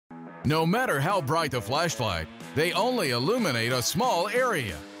No matter how bright the flashlight, they only illuminate a small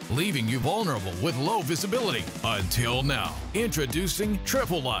area, leaving you vulnerable with low visibility. Until now. Introducing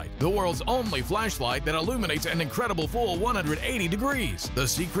TripleLite, the world's only flashlight that illuminates an incredible full 180 degrees. The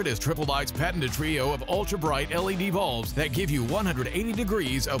secret is TripleLite's patented trio of ultra-bright LED bulbs that give you 180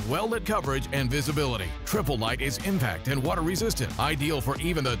 degrees of well-lit coverage and visibility. TripleLite is impact and water-resistant, ideal for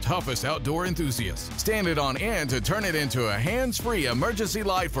even the toughest outdoor enthusiasts. Stand it on end to turn it into a hands-free emergency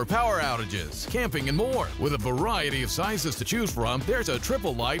light for power outages, camping, and more. With a variety of sizes to choose from, there's a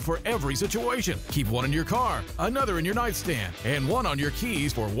TripleLite for every situation. Keep one in your car, another in your nightstand, and one on your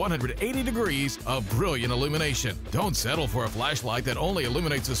keys for 180 degrees of brilliant illumination. Don't settle for a flashlight that only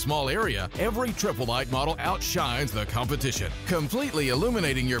illuminates a small area. Every TripleLite model outshines the competition, completely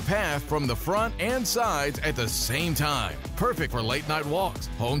illuminating your path from the front and sides at the same time. Perfect for late night walks,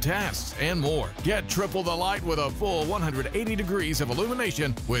 home tasks, and more. Get triple the light with a full 180 degrees of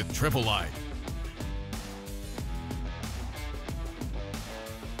illumination with TripleLite.